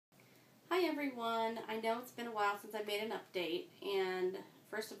everyone. I know it's been a while since I made an update, and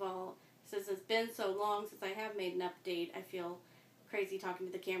first of all, since it's been so long since I have made an update, I feel crazy talking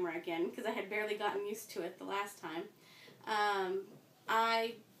to the camera again because I had barely gotten used to it the last time.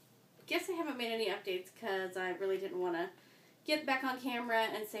 I guess I haven't made any updates because I really didn't want to get back on camera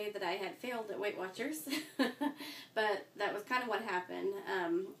and say that I had failed at Weight Watchers, but that was kind of what happened.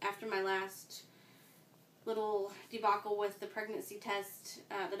 After my last little debacle with the pregnancy test,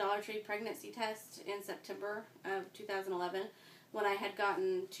 the Dollar Tree pregnancy test in September of 2011, when I had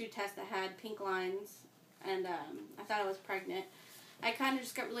gotten 2 tests that had pink lines, and I thought I was pregnant. I kind of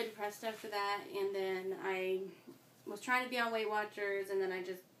just got really depressed after that, and then I was trying to be on Weight Watchers, and then I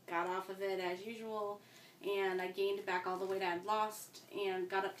just got off of it as usual, and I gained back all the weight I had lost, and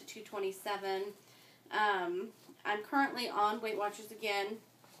got up to 227. I'm currently on Weight Watchers again.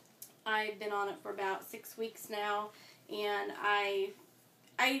 I've been on it for about 6 weeks now, and I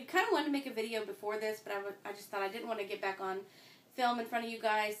kind of wanted to make a video before this, but I just thought I didn't want to get back on film in front of you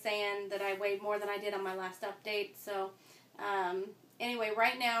guys saying that I weighed more than I did on my last update. So anyway,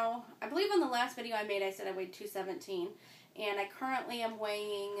 right now, I believe on the last video I made I said I weighed 217, and I currently am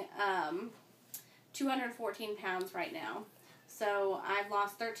weighing 214 pounds right now. So I've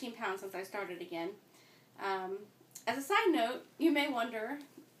lost 13 pounds since I started again. As a side note, you may wonder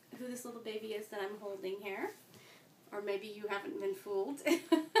who this little baby is that I'm holding here. Or maybe you haven't been fooled.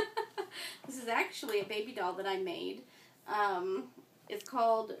 This is actually a baby doll that I made. It's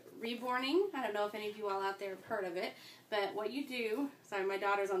called Reborning. I don't know if any of you all out there have heard of it. But what you do... Sorry, my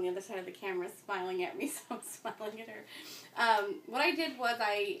daughter's on the other side of the camera smiling at me, so I'm smiling at her. What I did was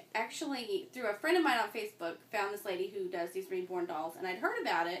I actually, through a friend of mine on Facebook, found this lady who does these reborn dolls. And I'd heard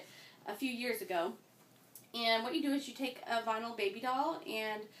about it a few years ago. And what you do is you take a vinyl baby doll,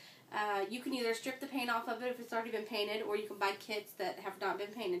 and you can either strip the paint off of it if it's already been painted, or you can buy kits that have not been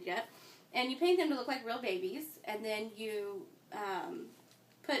painted yet. And you paint them to look like real babies, and then you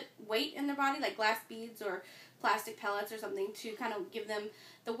put weight in their body, like glass beads or plastic pellets or something, to kind of give them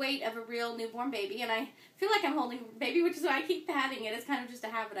the weight of a real newborn baby. And I feel like I'm holding a baby, which is why I keep patting it. It's kind of just a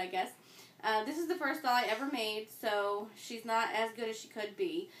habit, I guess. This is the first doll I ever made, so she's not as good as she could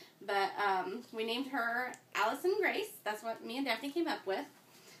be. But we named her Allison Grace. That's what me and Daphne came up with.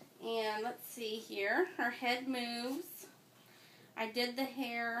 And let's see here. Her head moves. I did the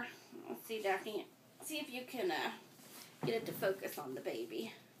hair. Let's see, Daphne. See if you can get it to focus on the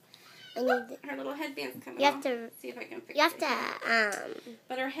baby. Her little headband's coming off. See if I can fix it.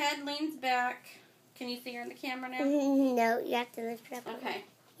 But her head leans back. Can you see her in the camera now? No, you have to lift her up. Okay.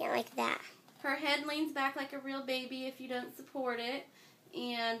 Yeah, like that. Her head leans back like a real baby if you don't support it.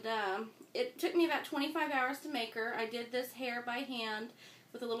 And it took me about 25 hours to make her. I did this hair by hand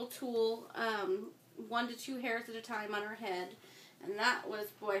with a little tool, 1 to 2 hairs at a time on her head. And that was,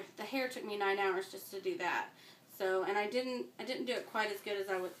 boy, the hair took me 9 hours just to do that. So, and I didn't do it quite as good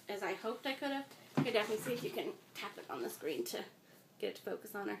as I hoped I could have. You could definitely see if you can tap it on the screen to get it to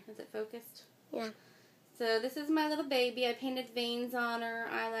focus on her. Is it focused? Yeah. So this is my little baby. I painted veins on her,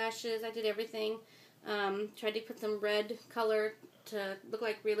 eyelashes. I did everything. Tried to put some red color to look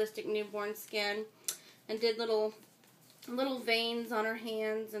like realistic newborn skin, and did little veins on her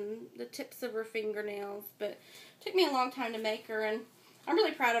hands and the tips of her fingernails. But it took me a long time to make her, and I'm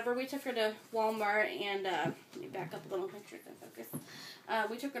really proud of her. We took her to Walmart, and let me back up a little, make sure it's in focus.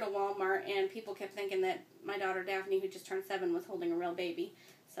 We took her to Walmart, and people kept thinking that my daughter Daphne, who just turned 7, was holding a real baby.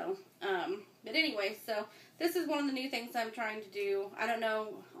 So, but anyway, so this is one of the new things I'm trying to do. I don't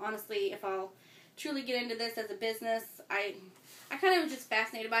know, honestly, if I'll truly get into this as a business. I kind of was just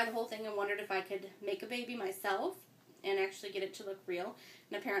fascinated by the whole thing and wondered if I could make a baby myself and actually get it to look real.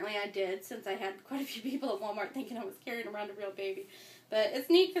 And apparently I did, since I had quite a few people at Walmart thinking I was carrying around a real baby. But it's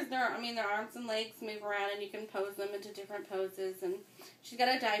neat because their arms and legs move around, and you can pose them into different poses. And she's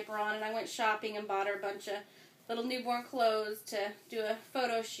got a diaper on, and I went shopping and bought her a bunch of little newborn clothes to do a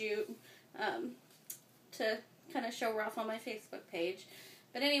photo shoot to kind of show her off on my Facebook page.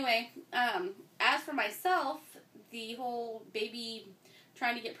 But anyway, as for myself, the whole baby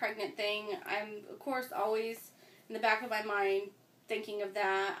trying to get pregnant thing, I'm, of course, always in the back of my mind thinking of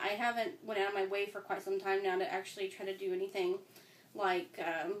that. I haven't went out of my way for quite some time now to actually try to do anything like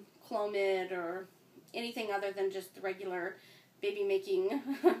Clomid or anything other than just the regular baby making,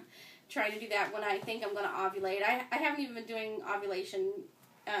 trying to do that when I think I'm going to ovulate. I haven't even been doing ovulation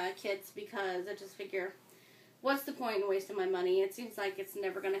kits because I just figure, what's the point in wasting my money? It seems like it's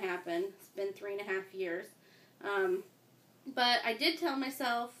never going to happen. It's been 3.5 years. But I did tell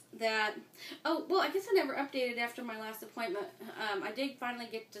myself that, oh, well, I guess I never updated after my last appointment. I did finally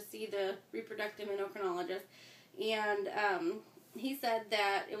get to see the reproductive endocrinologist. And he said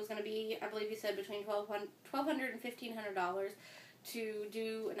that it was going to be, I believe he said, between $1,200 and $1,500 to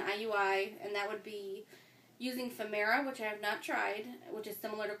do an IUI, and that would be using Femara, which I have not tried, which is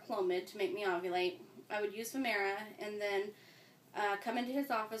similar to Clomid to make me ovulate. I would use Femara and then come into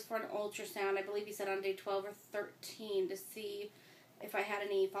his office for an ultrasound, I believe he said on day 12 or 13, to see if I had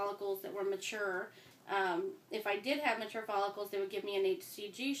any follicles that were mature. If I did have mature follicles, they would give me an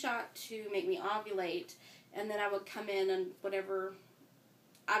HCG shot to make me ovulate, and then I would come in and whatever,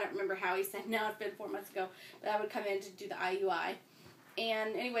 I don't remember how he said now, it's been 4 months ago, but I would come in to do the IUI.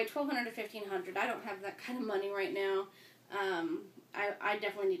 And anyway, $1,200 to $1,500. I don't have that kind of money right now. I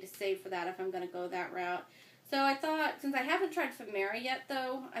definitely need to save for that if I'm going to go that route. So I thought, since I haven't tried Femara yet,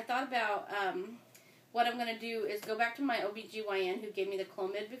 though, I thought about what I'm going to do is go back to my OBGYN who gave me the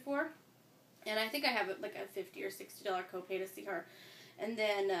Clomid before. And I think I have like a $50 or $60 copay to see her. And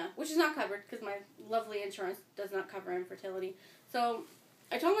then, which is not covered because my lovely insurance does not cover infertility. So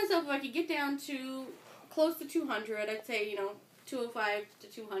I told myself if I could get down to close to 200, I'd say, 205 to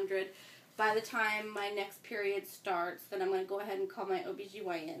 200, by the time my next period starts, then I'm going to go ahead and call my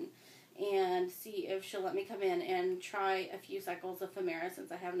OBGYN and see if she'll let me come in and try a few cycles of Femara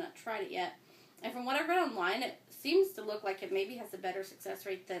since I have not tried it yet. And from what I've read online, it seems to look like it maybe has a better success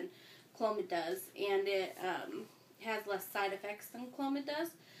rate than Clomid does, and it has less side effects than Clomid does.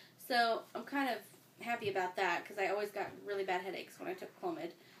 So I'm kind of happy about that because I always got really bad headaches when I took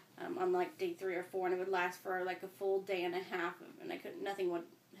Clomid on like day 3 or 4, and it would last for like a full day and a half, and nothing would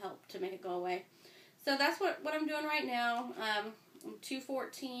help to make it go away. So that's what I'm doing right now. I'm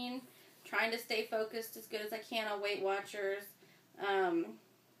 214, trying to stay focused as good as I can on Weight Watchers.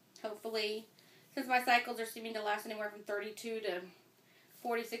 Hopefully, since my cycles are seeming to last anywhere from 32 to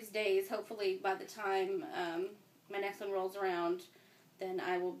 46 days, hopefully by the time my next one rolls around, then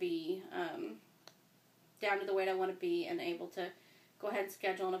I will be down to the weight I want to be and able to go ahead and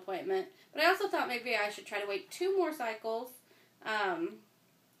schedule an appointment. But I also thought maybe I should try to wait 2 more cycles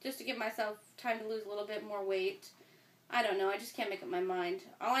just to give myself time to lose a little bit more weight. I don't know. I just can't make up my mind.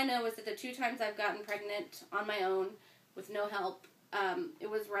 All I know is that the 2 times I've gotten pregnant on my own with no help, it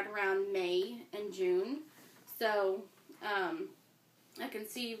was right around May and June. So I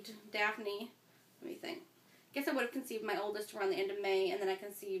conceived Daphne. Let me think. I guess I would have conceived my oldest around the end of May, and then I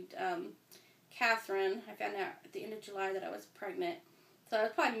conceived Catherine. I found out at the end of July that I was pregnant. So it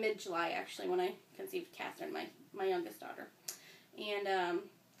was probably mid-July, actually, when I conceived Catherine, my youngest daughter. And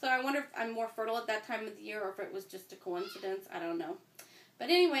so I wonder if I'm more fertile at that time of the year or if it was just a coincidence. I don't know. But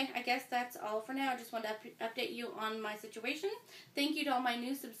anyway, I guess that's all for now. I just wanted to update you on my situation. Thank you to all my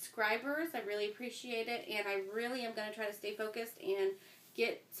new subscribers. I really appreciate it. And I really am going to try to stay focused and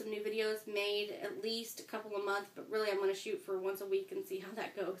get some new videos made at least a couple a month. But really, I'm going to shoot for once a week and see how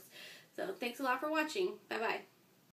that goes. So thanks a lot for watching. Bye-bye.